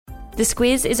The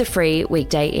Squiz is a free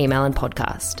weekday email and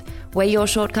podcast. We're your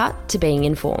shortcut to being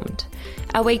informed.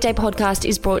 Our weekday podcast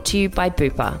is brought to you by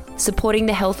Bupa, supporting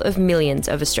the health of millions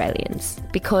of Australians.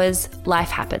 Because life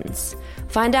happens.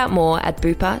 Find out more at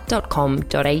bupa.com.au.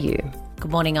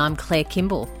 Good morning, I'm Claire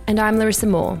Kimball. And I'm Larissa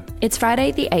Moore. It's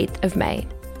Friday the 8th of May.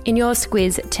 In your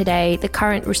Squiz today, the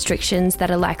current restrictions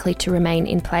that are likely to remain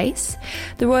in place,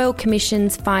 the Royal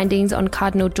Commission's findings on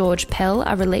Cardinal George Pell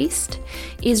are released,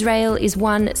 Israel is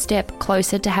one step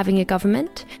closer to having a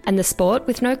government, and the sport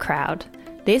with no crowd.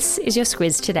 This is your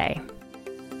Squiz today.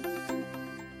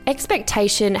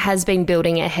 Expectation has been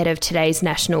building ahead of today's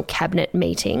National Cabinet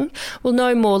meeting. We'll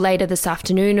know more later this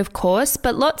afternoon, of course,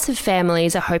 but lots of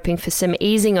families are hoping for some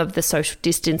easing of the social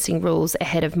distancing rules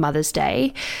ahead of Mother's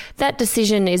Day. That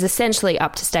decision is essentially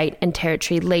up to state and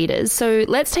territory leaders, so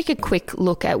let's take a quick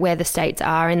look at where the states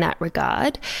are in that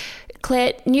regard.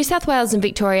 Claire, New South Wales and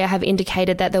Victoria have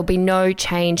indicated that there'll be no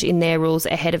change in their rules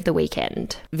ahead of the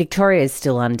weekend. Victoria is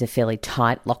still under fairly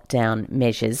tight lockdown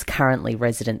measures. Currently,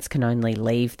 residents can only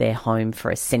leave their home for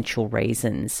essential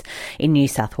reasons. In New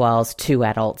South Wales, 2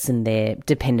 adults and their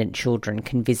dependent children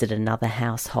can visit another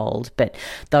household, but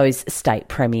those state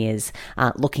premiers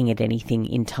aren't looking at anything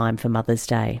in time for Mother's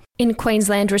Day. In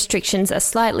Queensland, restrictions are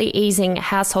slightly easing.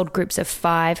 Household groups of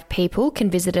 5 people can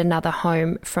visit another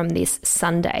home from this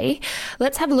Sunday.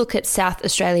 Let's have a look at South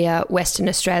Australia, Western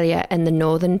Australia and the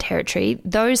Northern Territory.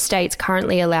 Those states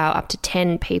currently allow up to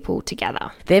 10 people to gather.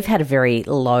 They've had a very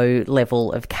low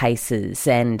level of cases,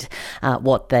 and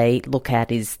what they look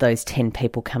at is those 10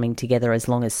 people coming together as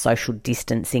long as social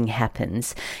distancing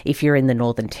happens. If you're in the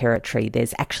Northern Territory,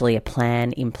 there's actually a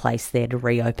plan in place there to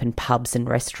reopen pubs and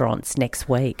restaurants next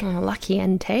week. Oh, lucky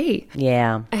NT.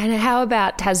 Yeah. And how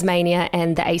about Tasmania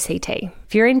and the ACT?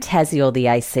 If you're in Tassie or the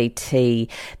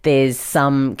ACT, there's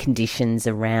some conditions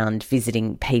around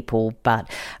visiting people,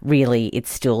 but really it's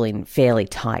still in fairly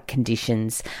tight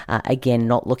conditions. Again,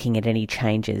 not looking at any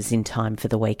changes in time for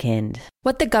the weekend.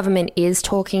 What the government is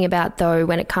talking about, though,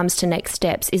 when it comes to next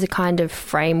steps is a kind of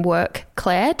framework.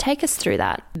 Claire, take us through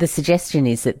that. The suggestion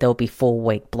is that there'll be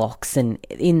 4-week blocks, and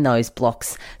in those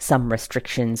blocks, some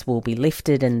restrictions will be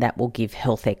lifted, and that will give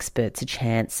health experts a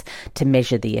chance to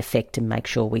measure the effect and make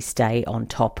sure we stay on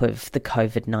top of the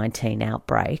COVID-19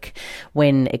 outbreak.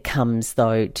 When it comes,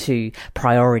 though, to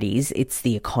priorities, it's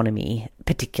the economy,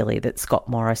 particularly that Scott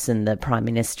Morrison, the Prime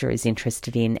Minister, is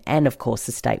interested in, and of course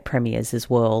the state premiers as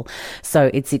well.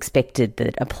 So it's expected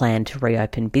that a plan to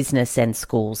reopen business and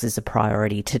schools is a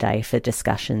priority today for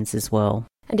discussions as well.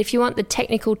 And if you want the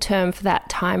technical term for that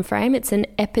time frame, it's an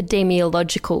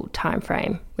epidemiological time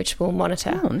frame, which will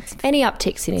monitor any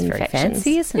upticks in infections. Very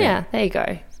fancy, isn't it? Yeah, there you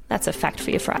go. That's a fact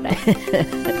for your Friday.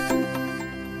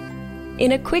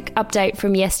 In a quick update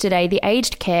from yesterday, the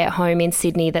aged care home in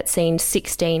Sydney that's seen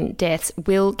 16 deaths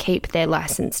will keep their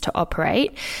licence to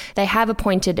operate. They have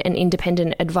appointed an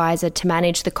independent advisor to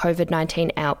manage the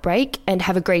COVID-19 outbreak and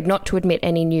have agreed not to admit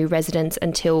any new residents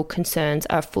until concerns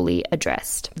are fully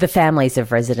addressed. The families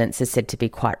of residents are said to be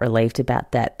quite relieved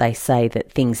about that. They say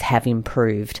that things have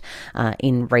improved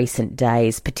in recent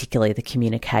days, particularly the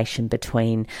communication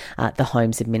between the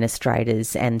home's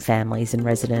administrators and families and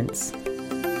residents.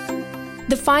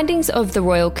 The findings of the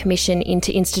Royal Commission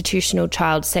into Institutional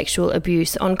Child Sexual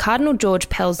Abuse on Cardinal George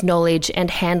Pell's knowledge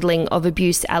and handling of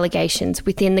abuse allegations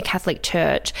within the Catholic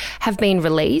Church have been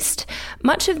released.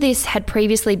 Much of this had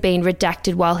previously been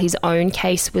redacted while his own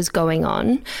case was going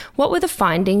on. What were the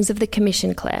findings of the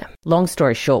Commission, Claire? Long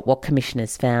story short, what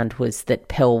commissioners found was that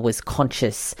Pell was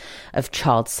conscious of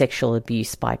child sexual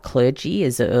abuse by clergy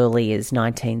as early as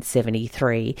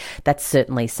 1973. That's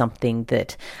certainly something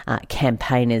that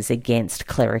campaigners against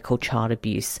clerical child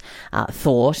abuse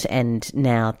thought, and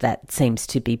now that seems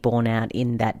to be borne out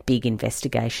in that big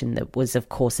investigation that was, of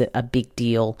course, a big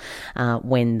deal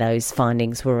when those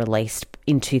findings were released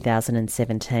in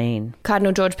 2017.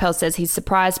 Cardinal George Pell says he's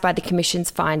surprised by the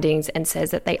Commission's findings and says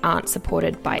that they aren't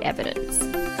supported by evidence.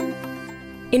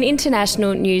 In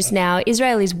international news now,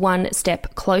 Israel is one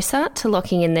step closer to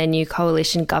locking in their new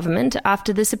coalition government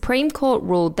after the Supreme Court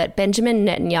ruled that Benjamin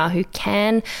Netanyahu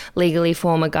can legally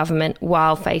form a government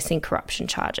while facing corruption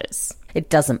charges. It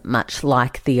doesn't much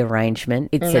like the arrangement.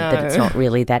 It said that it's not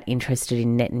really that interested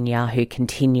in Netanyahu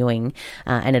continuing,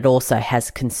 and it also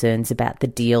has concerns about the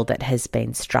deal that has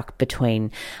been struck between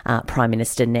Prime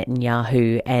Minister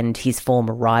Netanyahu and his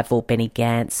former rival Benny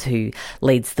Gantz, who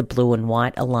leads the Blue and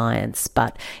White Alliance,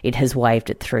 but it has waved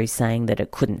it through, saying that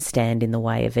it couldn't stand in the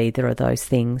way of either of those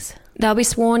things. They'll be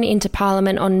sworn into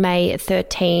Parliament on May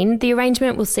 13. The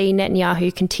arrangement will see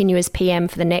Netanyahu continue as PM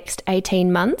for the next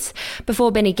 18 months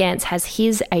before Benny Gantz has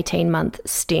his 18-month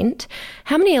stint.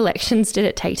 How many elections did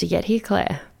it take to get here,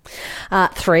 Claire?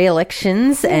 3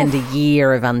 elections and a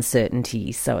year of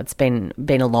uncertainty. So it's been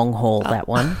a long haul, that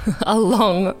one. A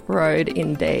long road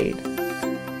indeed.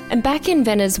 And back in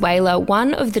Venezuela,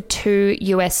 one of the 2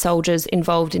 US soldiers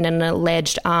involved in an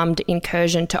alleged armed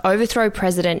incursion to overthrow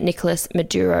President Nicolas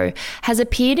Maduro has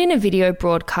appeared in a video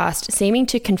broadcast seeming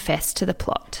to confess to the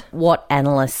plot. What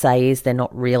analysts say is they're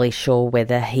not really sure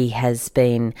whether he has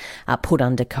been put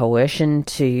under coercion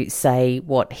to say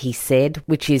what he said,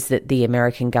 which is that the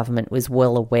American government was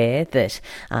well aware that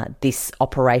this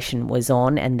operation was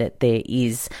on and that there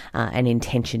is an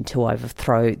intention to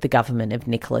overthrow the government of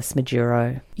Nicolas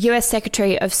Maduro. US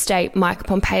Secretary of State Mike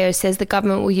Pompeo says the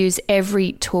government will use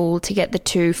every tool to get the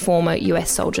 2 former US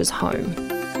soldiers home.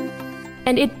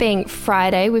 And it being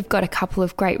Friday, we've got a couple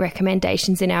of great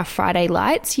recommendations in our Friday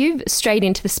Lights. You've strayed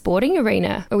into the sporting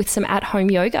arena with some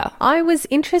at-home yoga. I was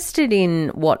interested in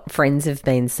what friends have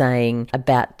been saying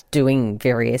about doing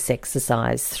various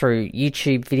exercise through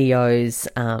YouTube videos,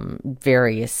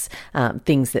 various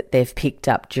things that they've picked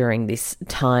up during this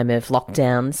time of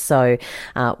lockdown. So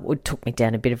it took me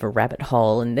down a bit of a rabbit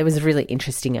hole, and there was a really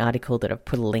interesting article that I've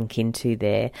put a link into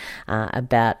there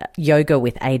about Yoga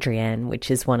with Adrienne,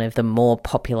 which is one of the more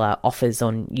popular offers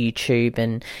on YouTube.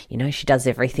 And, you know, she does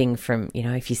everything from, you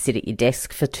know, if you sit at your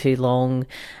desk for too long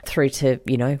through to,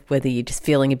 you know, whether you're just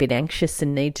feeling a bit anxious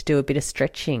and need to do a bit of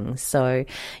stretching. So,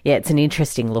 yeah, it's an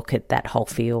interesting look at that whole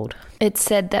field. It's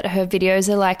said that her videos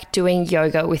are like doing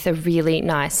yoga with a really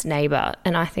nice neighbour,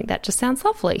 and I think that just sounds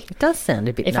lovely. It does sound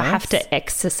a bit nice. If I have to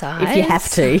exercise. If you have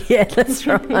to, yeah, that's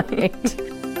right.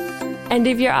 And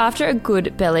if you're after a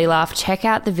good belly laugh, check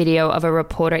out the video of a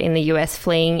reporter in the US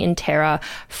fleeing in terror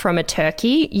from a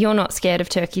turkey. You're not scared of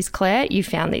turkeys, Claire. You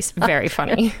found this very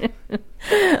funny.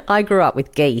 I grew up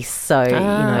with geese, so, you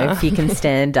know, if you can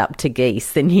stand up to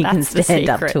geese, then you can stand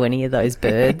up to any of those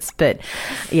birds. But,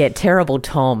 yeah, Terrible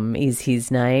Tom is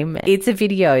his name. It's a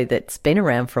video that's been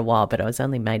around for a while, but I was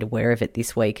only made aware of it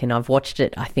this week, and I've watched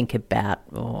it, I think, about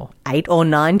 8 or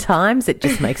 9 times. It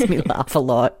just makes me laugh a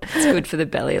lot. It's good for the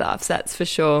belly laughs, that's for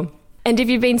sure. And if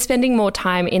you've been spending more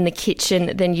time in the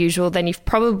kitchen than usual, then you've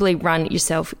probably run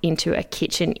yourself into a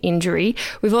kitchen injury.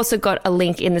 We've also got a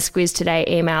link in the Squiz Today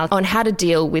email on how to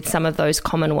deal with some of those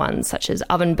common ones, such as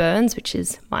oven burns, which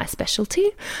is my specialty.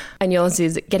 And yours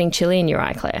is getting chili in your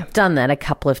eye, Claire. Done that a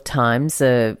couple of times,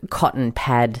 a cotton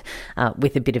pad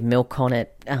with a bit of milk on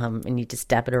it, and you just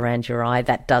dab it around your eye.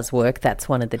 That does work. That's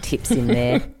one of the tips in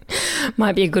there.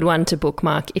 Might be a good one to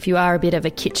bookmark if you are a bit of a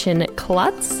kitchen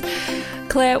klutz.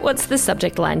 Claire, what's the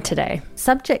subject line today?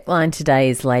 Subject line today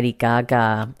is Lady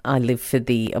Gaga. I live for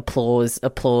the applause,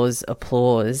 applause,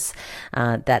 applause.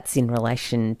 That's in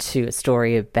relation to a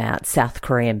story about South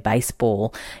Korean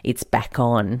baseball. It's back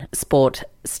on.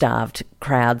 Sport-starved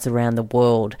crowds around the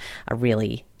world are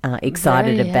really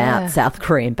excited about South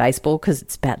Korean baseball because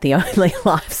it's about the only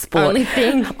live sport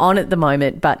thing on at the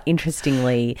moment. But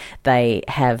interestingly, they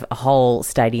have a whole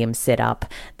stadium set up.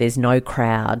 There's no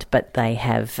crowd, but they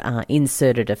have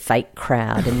inserted a fake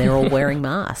crowd, and they're all wearing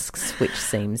masks, which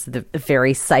seems the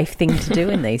very safe thing to do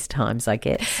in these times, I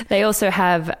guess. They also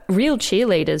have real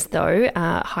cheerleaders, though,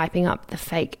 hyping up the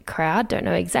fake crowd. Don't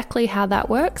know exactly how that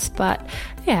works, but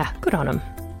yeah, good on them.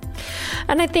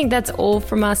 And I think that's all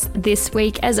from us this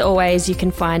week. As always, you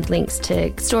can find links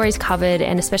to stories covered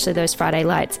and especially those Friday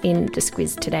Lights in the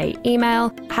Squiz Today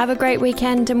email. Have a great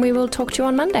weekend and we will talk to you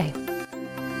on Monday.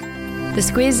 The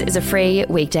Squiz is a free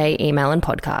weekday email and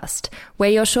podcast.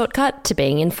 We're your shortcut to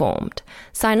being informed.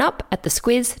 Sign up at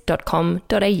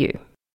thesquiz.com.au.